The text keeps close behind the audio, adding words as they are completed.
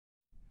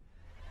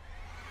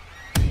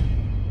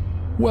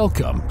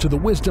Welcome to the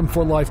Wisdom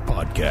for Life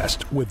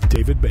podcast with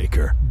David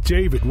Baker.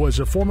 David was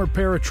a former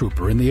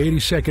paratrooper in the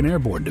 82nd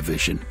Airborne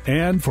Division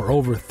and for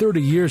over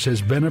 30 years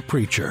has been a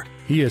preacher.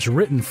 He has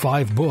written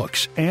 5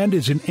 books and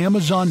is an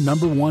Amazon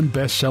 #1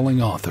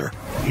 best-selling author.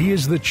 He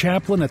is the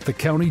chaplain at the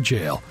county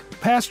jail,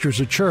 pastors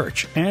a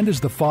church, and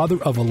is the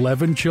father of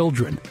 11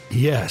 children.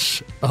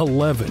 Yes,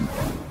 11.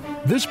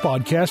 This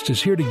podcast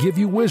is here to give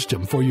you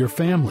wisdom for your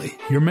family,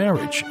 your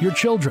marriage, your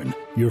children,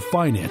 your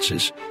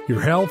finances,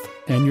 your health,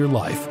 and your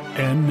life.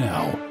 And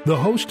now, the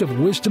host of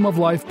Wisdom of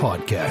Life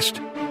podcast,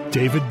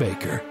 David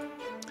Baker.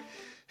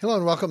 Hello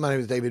and welcome. My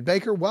name is David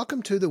Baker.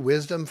 Welcome to the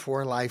Wisdom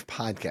for Life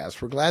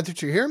podcast. We're glad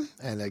that you're here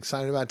and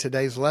excited about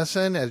today's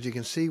lesson. As you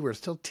can see, we're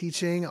still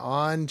teaching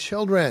on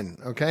children,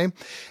 okay,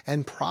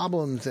 and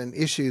problems and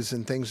issues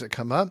and things that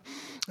come up.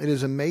 It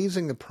is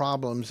amazing the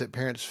problems that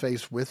parents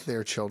face with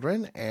their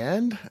children,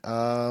 and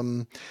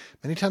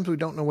many times we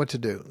don't know what to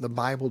do. The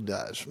Bible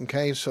does,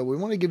 okay? So we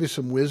want to give you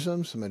some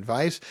wisdom, some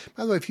advice.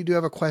 By the way, if you do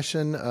have a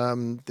question,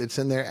 it's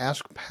in there,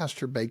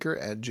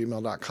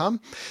 askPastorDavidbaker@gmail.com.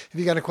 If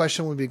you got a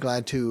question, we'd be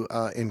glad to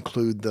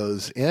include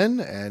those in.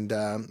 And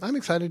I'm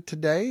excited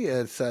today.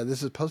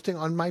 This is posting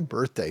on my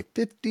birthday,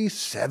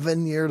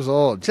 57 years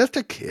old. Just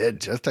a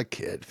kid,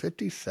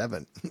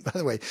 57. By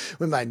the way,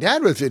 when my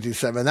dad was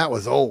 57, that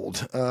was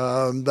old.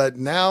 But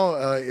now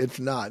it's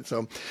not.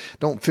 So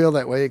don't feel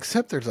that way,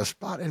 except there's a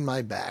spot in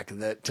my back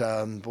that,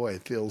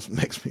 it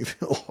makes me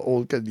feel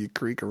old because you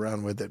creak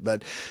around with it.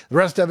 But the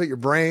rest of it, your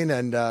brain,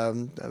 and I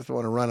just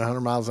want to run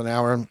 100 miles an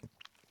hour.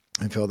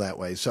 I feel that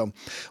way. So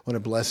what a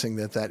blessing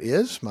that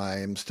is.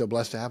 I'm still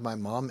blessed to have my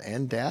mom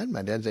and dad.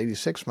 My dad's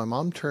 86. My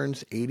mom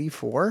turns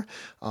 84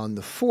 on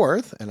the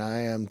 4th, and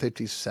I am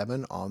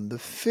 57 on the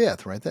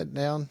 5th. Write that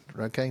down.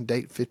 Okay.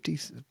 Date 50,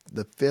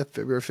 the 5th,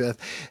 February 5th.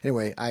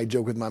 Anyway, I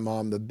joke with my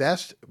mom, the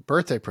best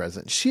birthday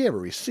present she ever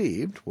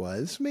received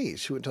was me.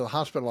 She went to the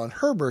hospital on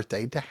her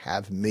birthday to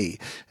have me,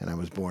 and I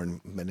was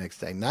born the next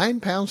day. 9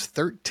 pounds,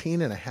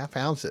 13 and a half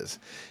ounces.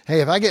 Hey,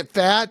 if I get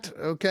fat,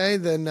 okay,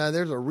 then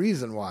there's a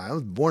reason why. I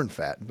was born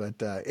fat. But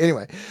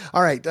anyway,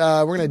 all right,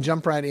 we're going to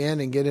jump right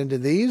in and get into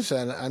these.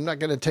 And I'm not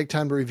going to take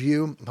time to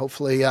review.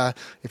 Hopefully,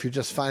 if you're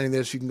just finding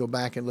this, you can go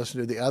back and listen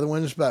to the other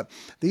ones. But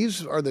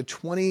these are the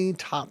 20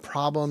 top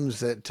problems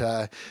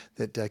that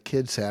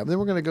kids have. And then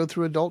we're going to go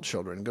through adult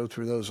children and go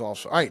through those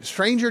also. All right,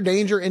 stranger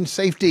danger and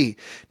safety.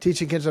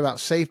 Teaching kids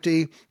about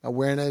safety,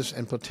 awareness,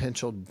 and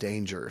potential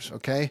dangers.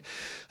 Okay.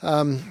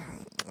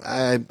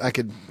 I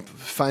could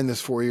find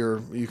this for you,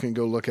 or you can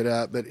go look it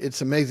up, but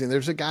it's amazing.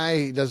 There's a guy,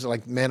 he does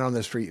like man on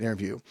the street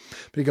interview,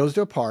 but he goes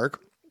to a park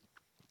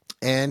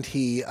and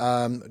he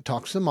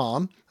talks to the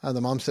mom. The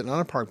mom's sitting on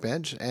a park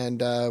bench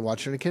and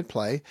watching a kid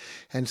play,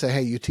 and say,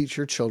 hey, you teach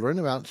your children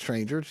about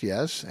strangers,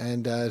 yes,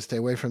 and stay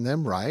away from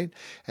them, right?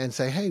 And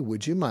say, hey,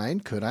 would you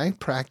mind? Could I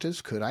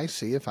practice? Could I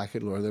see if I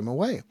could lure them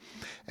away?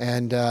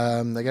 And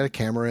they got a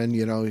camera, and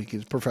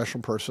he's a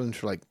professional person.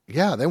 She's like,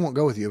 yeah, they won't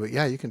go with you, but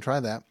yeah, you can try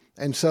that.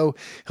 And so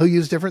he'll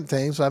use different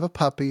things. He'll have a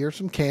puppy or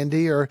some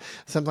candy or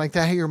something like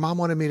that. Hey, your mom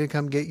wanted me to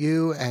come get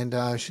you, and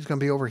she's going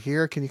to be over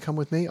here. Can you come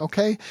with me?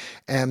 Okay.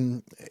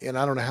 And I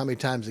don't know how many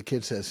times the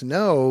kid says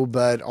no,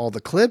 but all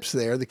the clips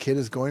there, the kid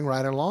is going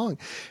right along.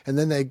 And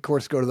then they, of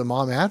course, go to the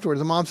mom afterwards.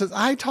 The mom says,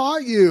 I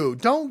taught you.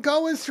 Don't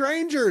go with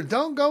strangers.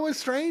 Don't go with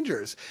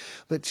strangers.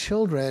 But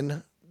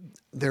children,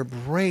 their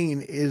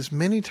brain is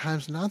many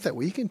times not that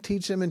way. You can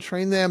teach them and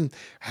train them.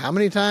 How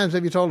many times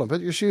have you told them,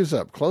 put your shoes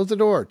up, close the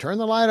door, turn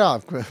the light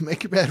off,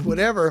 make your bed,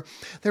 whatever?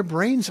 Their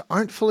brains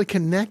aren't fully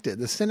connected.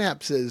 The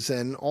synapses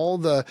and all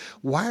the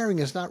wiring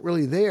is not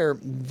really there.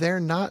 They're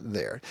not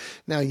there.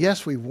 Now,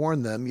 yes, we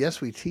warn them. Yes,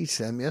 we teach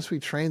them. Yes, we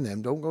train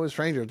them. Don't go with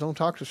strangers. Don't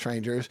talk to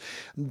strangers.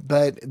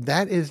 But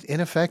that is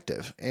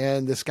ineffective.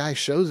 And this guy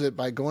shows it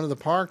by going to the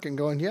park and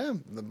going, yeah,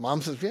 the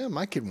mom says, yeah,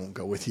 my kid won't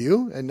go with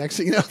you. And next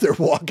thing you know, they're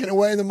walking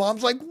away and the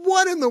mom's like,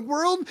 what in the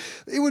world?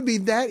 It would be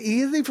that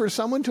easy for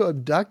someone to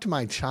abduct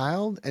my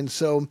child? And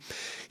so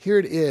here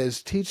it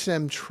is. Teach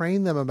them,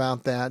 train them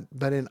about that.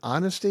 But in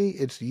honesty,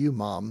 it's you,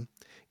 mom.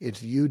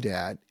 It's you,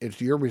 dad.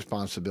 It's your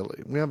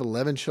responsibility. We have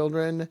 11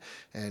 children,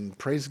 and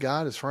praise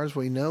God, as far as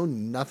we know,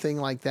 nothing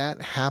like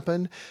that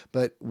happened.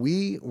 But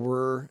we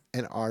were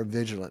and are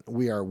vigilant.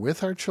 We are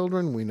with our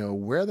children. We know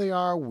where they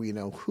are. We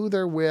know who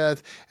they're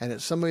with. And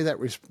it's somebody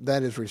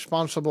that is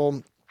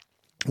responsible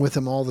with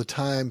them all the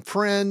time.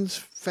 Friends,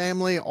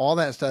 family, all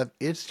that stuff.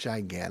 It's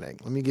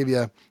gigantic. Let me give you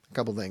a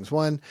couple things.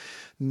 One,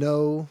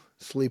 no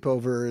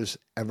sleepovers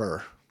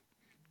ever.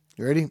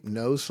 You ready?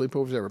 No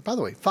sleepovers ever. By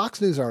the way,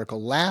 Fox News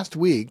article last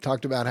week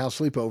talked about how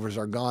sleepovers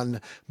are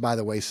gone by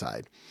the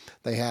wayside.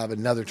 They have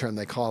another term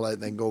they call it.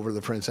 They go over to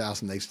the friend's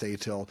house and they stay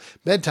till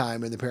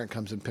bedtime, and the parent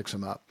comes and picks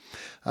them up.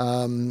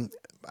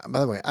 By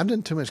the way, I've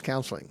done too much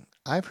counseling.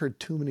 I've heard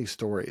too many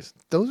stories.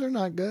 Those are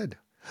not good.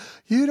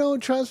 You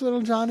don't trust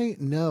little Johnny?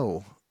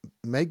 No.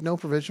 make no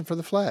provision for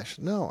the flesh.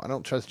 No, I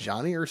don't trust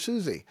Johnny or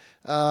Susie.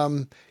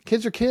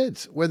 Kids are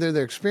kids, whether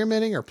they're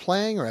experimenting or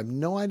playing or have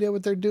no idea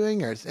what they're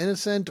doing or it's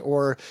innocent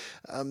or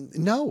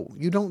no,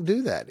 you don't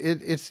do that.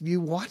 It's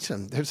you watch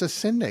them. There's a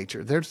sin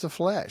nature. There's the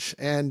flesh.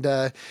 And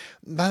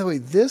by the way,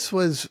 this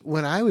was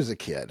when I was a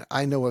kid.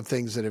 I know of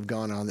things that have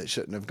gone on that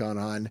shouldn't have gone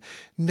on.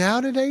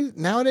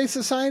 Nowadays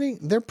society,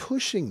 they're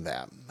pushing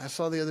that. I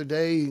saw the other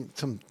day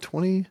some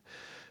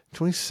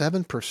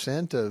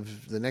 27%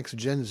 of the next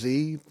Gen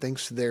Z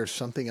thinks they're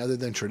something other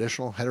than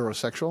traditional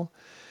heterosexual,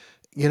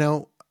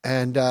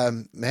 and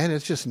man,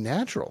 it's just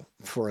natural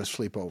for a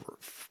sleepover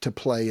to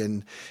play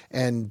and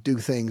do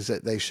things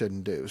that they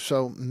shouldn't do.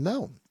 So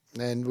no.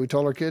 And we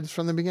told our kids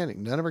from the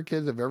beginning, none of our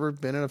kids have ever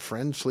been in a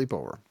friend's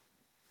sleepover.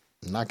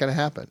 Not going to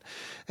happen.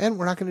 And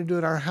we're not going to do it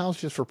at our house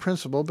just for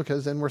principle,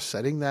 because then we're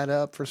setting that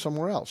up for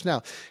somewhere else.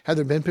 Now, have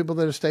there been people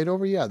that have stayed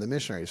over? Yeah, the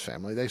missionaries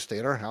family, they stay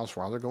at our house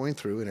while they're going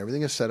through, and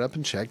everything is set up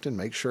and checked and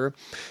make sure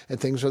that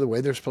things are the way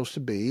they're supposed to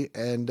be.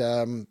 And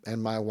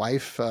my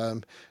wife,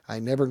 I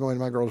never go into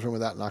my girls' room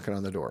without knocking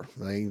on the door.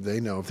 They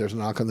know if there's a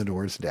knock on the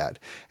door, it's Dad.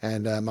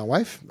 And my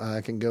wife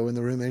can go in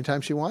the room anytime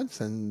she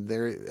wants, and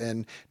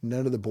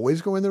none of the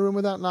boys go in the room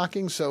without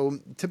knocking. So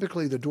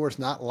typically the door's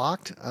not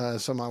locked,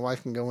 so my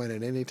wife can go in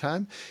at any time.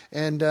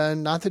 And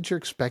not that you're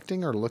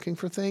expecting or looking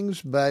for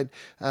things, but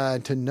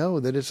to know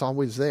that it's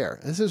always there.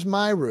 This is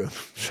my room.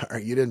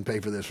 Sorry, you didn't pay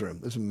for this room.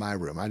 This is my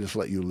room. I just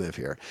let you live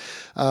here.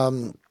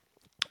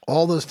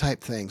 All those type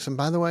things. And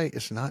by the way,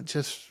 it's not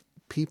just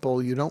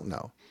people you don't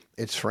know.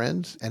 It's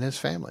friends and it's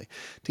family.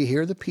 To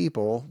hear the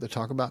people that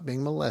talk about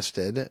being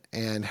molested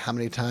and how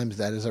many times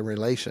that is a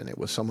relation. It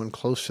was someone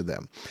close to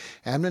them.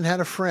 Amnon had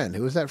a friend.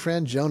 Who was that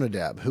friend?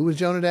 Jonadab. Who was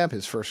Jonadab?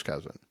 His first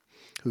cousin,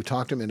 who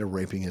talked him into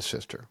raping his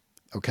sister.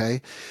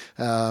 Okay.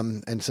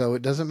 And so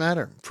it doesn't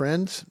matter.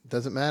 Friends,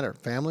 doesn't matter.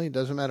 Family,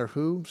 doesn't matter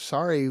who.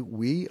 Sorry,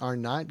 we are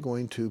not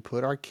going to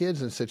put our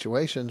kids in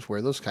situations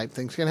where those type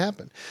things can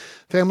happen.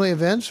 Family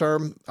events are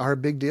a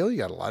big deal. You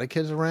got a lot of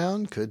kids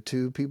around. Could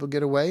two people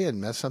get away and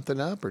mess something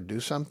up or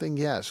do something?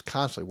 Yes,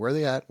 constantly. Where are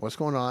they at? What's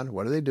going on?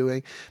 What are they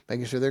doing?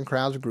 Making sure they're in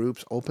crowds or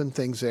groups, open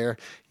things there.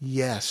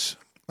 Yes.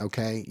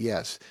 Okay.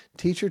 Yes.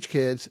 Teach your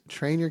kids,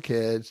 train your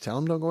kids, tell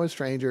them don't go with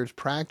strangers,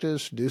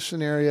 practice, do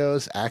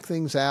scenarios, act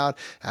things out,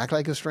 act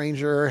like a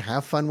stranger,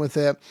 have fun with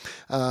it.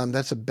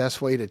 That's the best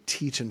way to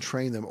teach and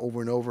train them over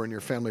and over in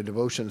your family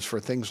devotions for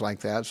things like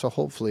that. So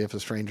hopefully if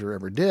a stranger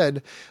ever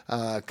did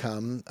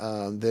come,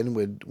 then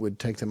would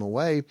take them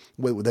away.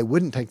 They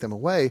wouldn't take them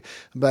away,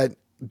 but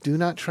do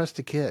not trust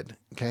a kid.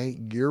 Okay.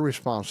 You're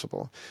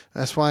responsible.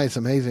 That's why it's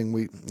amazing.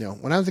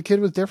 When I was a kid,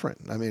 it was different.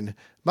 I mean,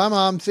 bye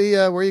Mom. See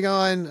ya. Where are you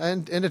going?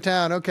 Into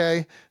town.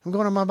 Okay. I'm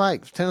going on my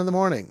bike. It's 10 in the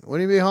morning. When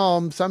do you be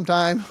home?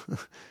 Sometime.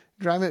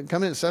 Come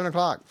in at 7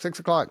 o'clock, 6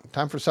 o'clock,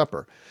 time for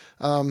supper.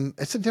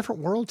 It's a different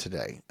world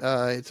today.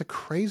 It's a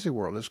crazy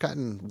world. It's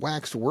gotten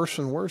waxed worse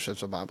and worse, as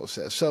the Bible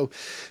says. So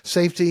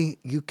safety,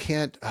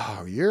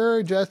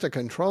 you're just a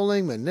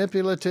controlling,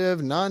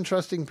 manipulative,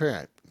 non-trusting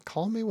parent.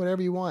 Call me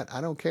whatever you want.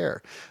 I don't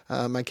care.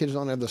 My kids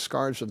don't have the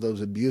scars of those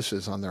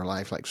abuses on their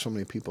life like so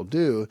many people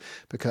do,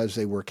 because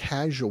they were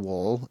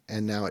casual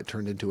and now it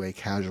turned into a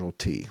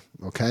casualty.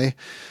 Okay.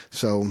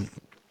 So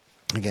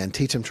again,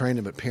 teach them, train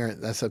them, but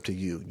parent, that's up to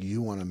you.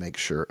 You want to make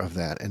sure of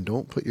that, and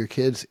don't put your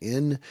kids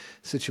in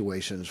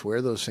situations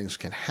where those things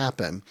can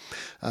happen.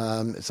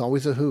 It's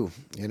always a who.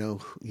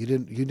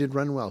 You did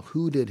run well.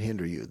 Who did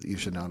hinder you that you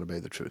should not obey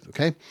the truth?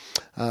 Okay,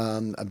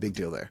 a big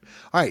deal there.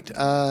 All right,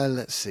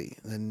 let's see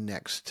the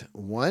next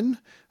one.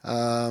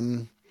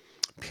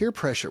 Peer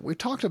pressure. We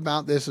talked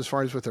about this as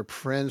far as with our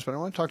friends, but I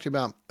want to talk to you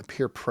about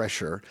peer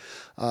pressure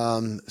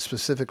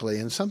specifically,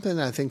 and something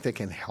I think that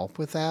can help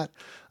with that.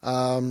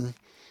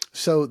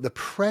 So the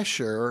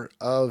pressure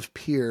of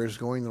peers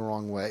going the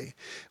wrong way,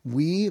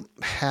 we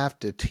have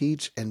to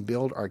teach and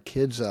build our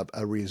kids up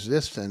a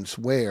resistance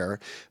where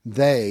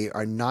they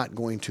are not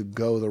going to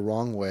go the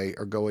wrong way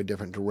or go a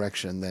different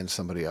direction than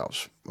somebody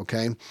else.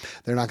 Okay.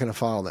 They're not going to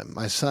follow them.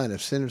 My son,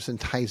 if sinners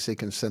entice, they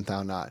consent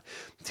thou not.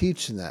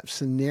 Teaching that,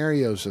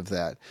 scenarios of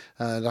that.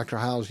 Dr.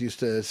 Hiles used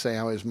to say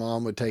how his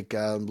mom would take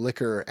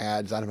liquor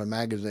ads out of a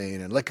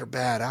magazine, and liquor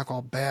bad,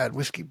 alcohol bad,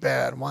 whiskey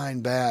bad,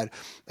 wine bad.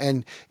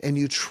 And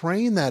you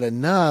train that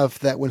enough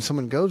that when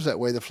someone goes that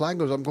way, the flag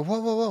goes up and go,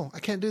 whoa, whoa, whoa, I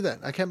can't do that.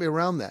 I can't be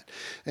around that.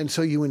 And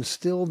so you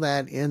instill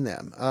that in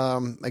them.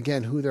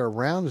 Again, who they're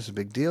around is a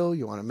big deal.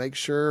 You want to make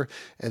sure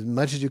as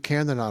much as you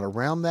can they're not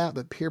around that.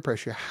 But peer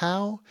pressure,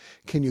 how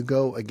can you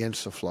go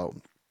against the flow?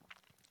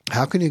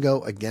 How can you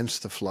go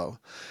against the flow?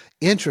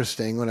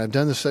 Interesting, when I've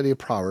done the study of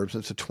Proverbs,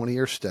 it's a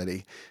 20-year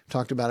study,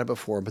 talked about it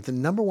before, but the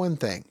number one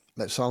thing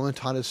that Solomon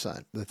taught his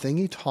son, the thing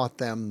he taught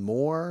them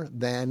more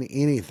than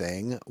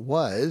anything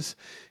was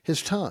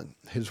his tongue,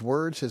 his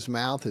words, his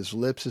mouth, his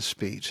lips, his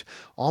speech.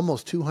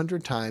 Almost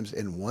 200 times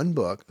in one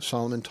book,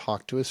 Solomon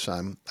talked to his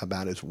son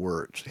about his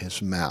words,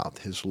 his mouth,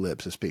 his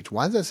lips, his speech.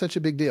 Why is that such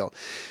a big deal?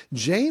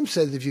 James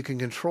says if you can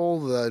control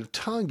the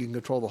tongue, you can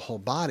control the whole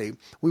body.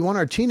 We want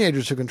our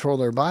teenagers to control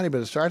their body, but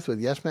it starts with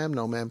yes, ma'am,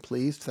 no, ma'am,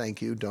 please,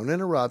 thank you, don't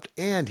interrupt,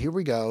 and here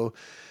we go.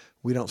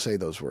 We don't say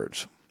those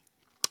words.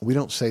 We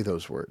don't say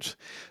those words.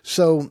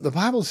 So the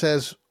Bible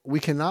says we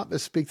cannot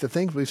but speak the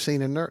things we've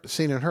seen and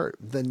heard.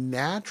 The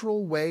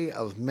natural way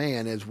of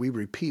man is we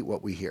repeat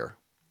what we hear.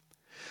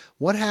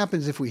 What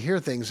happens if we hear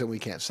things and we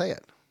can't say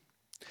it?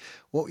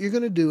 What you're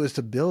going to do is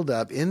to build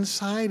up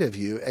inside of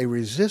you a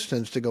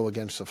resistance to go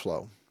against the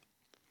flow.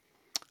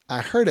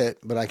 I heard it,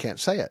 but I can't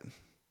say it.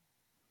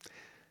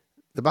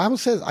 The Bible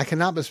says, I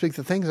cannot but speak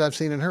the things I've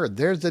seen and heard.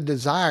 There's the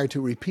desire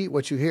to repeat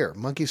what you hear.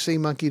 Monkey see,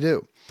 monkey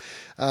do.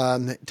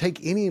 Take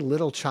any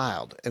little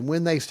child, and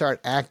when they start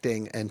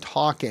acting and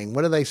talking,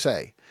 what do they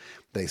say?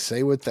 They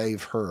say what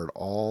they've heard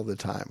all the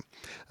time.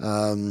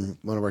 One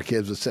of our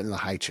kids was sitting in the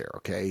high chair,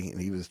 okay, and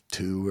he was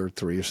 2 or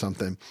 3 or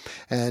something,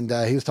 and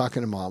he was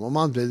talking to Mom. Well,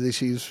 Mom's busy;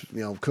 she's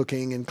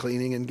cooking and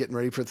cleaning and getting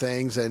ready for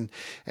things, and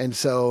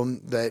so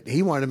that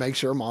he wanted to make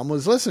sure Mom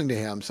was listening to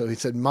him. So he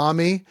said,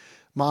 "Mommy,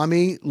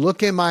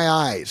 look in my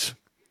eyes."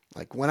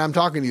 Like, when I'm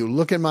talking to you,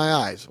 look in my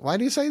eyes. Why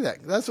do you say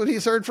that? That's what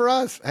he's heard for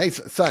us. Hey,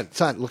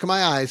 son, look in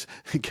my eyes.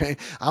 Okay.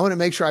 I want to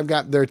make sure I've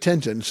got their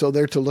attention, so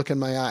they're to look in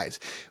my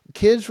eyes.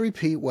 Kids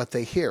repeat what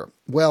they hear.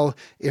 Well,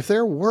 if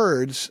there are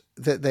words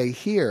that they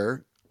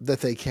hear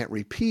that they can't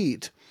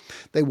repeat,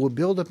 they will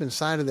build up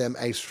inside of them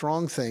a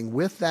strong thing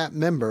with that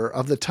member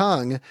of the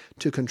tongue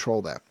to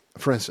control that.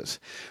 For instance,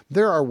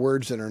 there are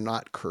words that are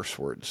not curse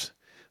words,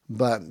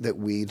 but that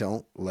we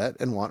don't let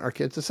and want our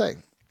kids to say.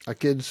 Our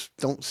kids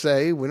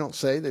we don't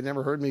say, they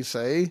never heard me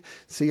say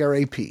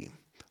CRAP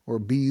or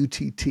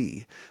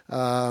BUTT,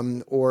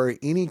 or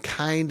any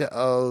kind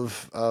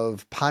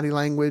of potty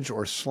language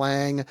or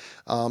slang,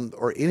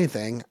 or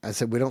anything. I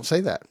said, we don't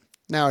say that.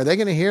 Now, are they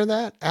going to hear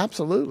that?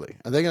 Absolutely.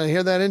 Are they going to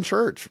hear that in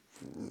church?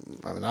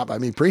 Not by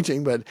me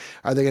preaching, but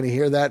are they going to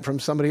hear that from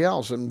somebody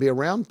else and be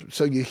around?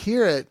 So you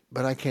hear it,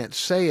 but I can't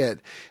say it.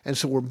 And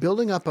so we're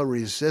building up a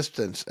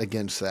resistance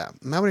against that.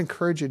 And I would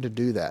encourage you to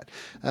do that.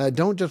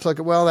 Don't just look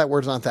at, well, that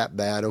word's not that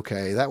bad.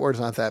 Okay, that word's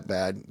not that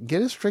bad.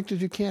 Get as strict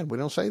as you can. We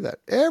don't say that.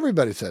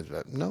 Everybody says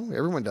that. No,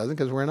 everyone doesn't,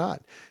 because we're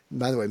not.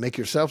 By the way, make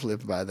yourself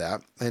live by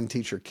that and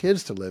teach your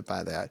kids to live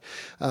by that.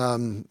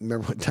 Remember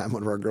one time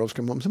one of our girls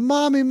came home and said,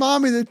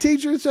 Mommy, the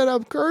teacher said a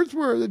curse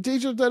word. The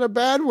teacher said a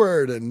bad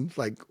word. And it's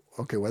like,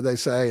 okay, what'd they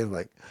say? And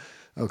like,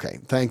 okay,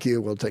 thank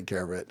you. We'll take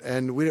care of it.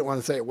 And we didn't want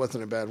to say it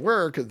wasn't a bad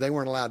word because they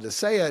weren't allowed to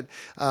say it.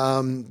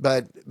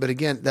 But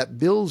again, that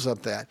builds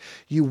up that.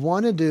 You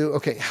want to do,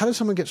 okay, how does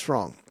someone get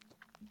strong?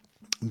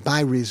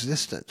 By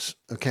resistance,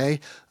 okay?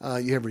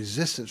 You have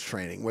resistance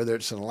training, whether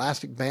it's an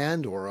elastic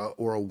band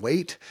or a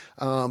weight,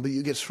 but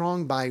you get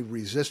strong by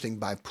resisting,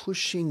 by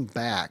pushing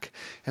back.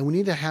 And we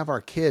need to have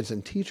our kids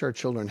and teach our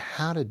children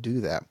how to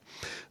do that.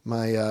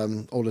 My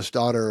oldest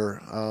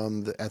daughter,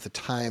 at the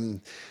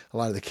time, a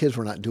lot of the kids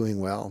were not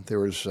doing well. There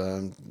was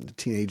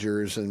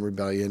teenagers in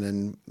rebellion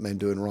and men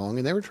doing wrong,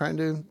 and they were trying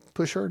to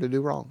push her to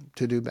do wrong,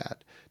 to do bad,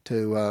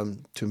 to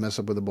mess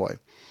up with a boy.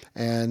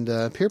 And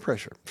peer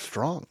pressure,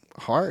 strong,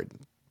 hard,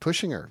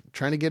 pushing her,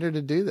 trying to get her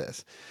to do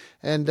this.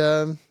 And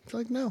she's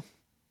like, no,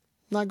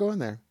 not going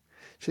there.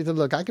 She said,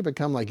 look, I could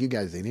become like you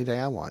guys any day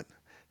I want,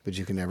 but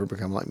you can never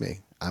become like me.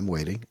 I'm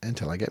waiting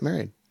until I get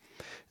married.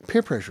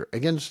 Peer pressure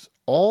against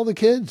all the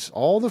kids,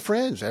 all the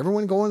friends,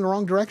 everyone going the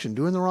wrong direction,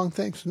 doing the wrong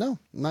things. No,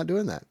 I'm not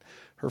doing that.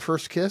 Her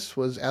first kiss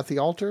was at the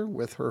altar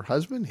with her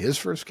husband. His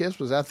first kiss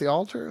was at the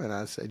altar. And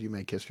I said, you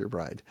may kiss your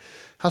bride.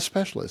 How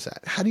special is that?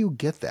 How do you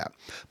get that?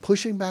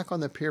 Pushing back on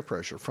the peer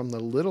pressure from the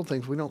little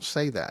things. We don't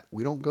say that.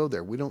 We don't go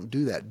there. We don't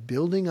do that.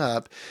 Building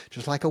up,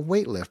 just like a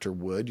weightlifter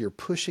would, you're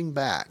pushing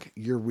back.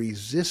 You're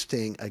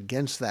resisting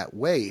against that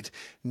weight.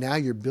 Now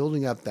you're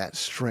building up that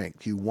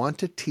strength. You want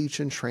to teach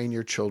and train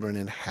your children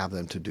and have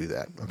them to do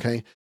that.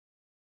 Okay?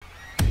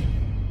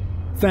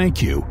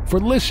 Thank you for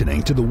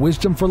listening to the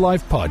Wisdom for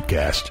Life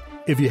podcast.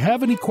 If you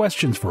have any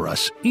questions for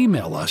us,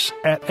 email us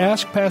at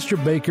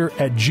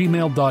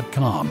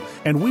askPastorBaker@gmail.com,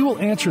 and we will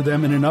answer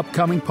them in an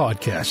upcoming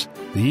podcast.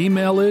 The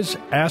email is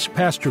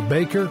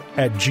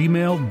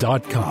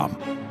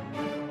askPastorBaker@gmail.com.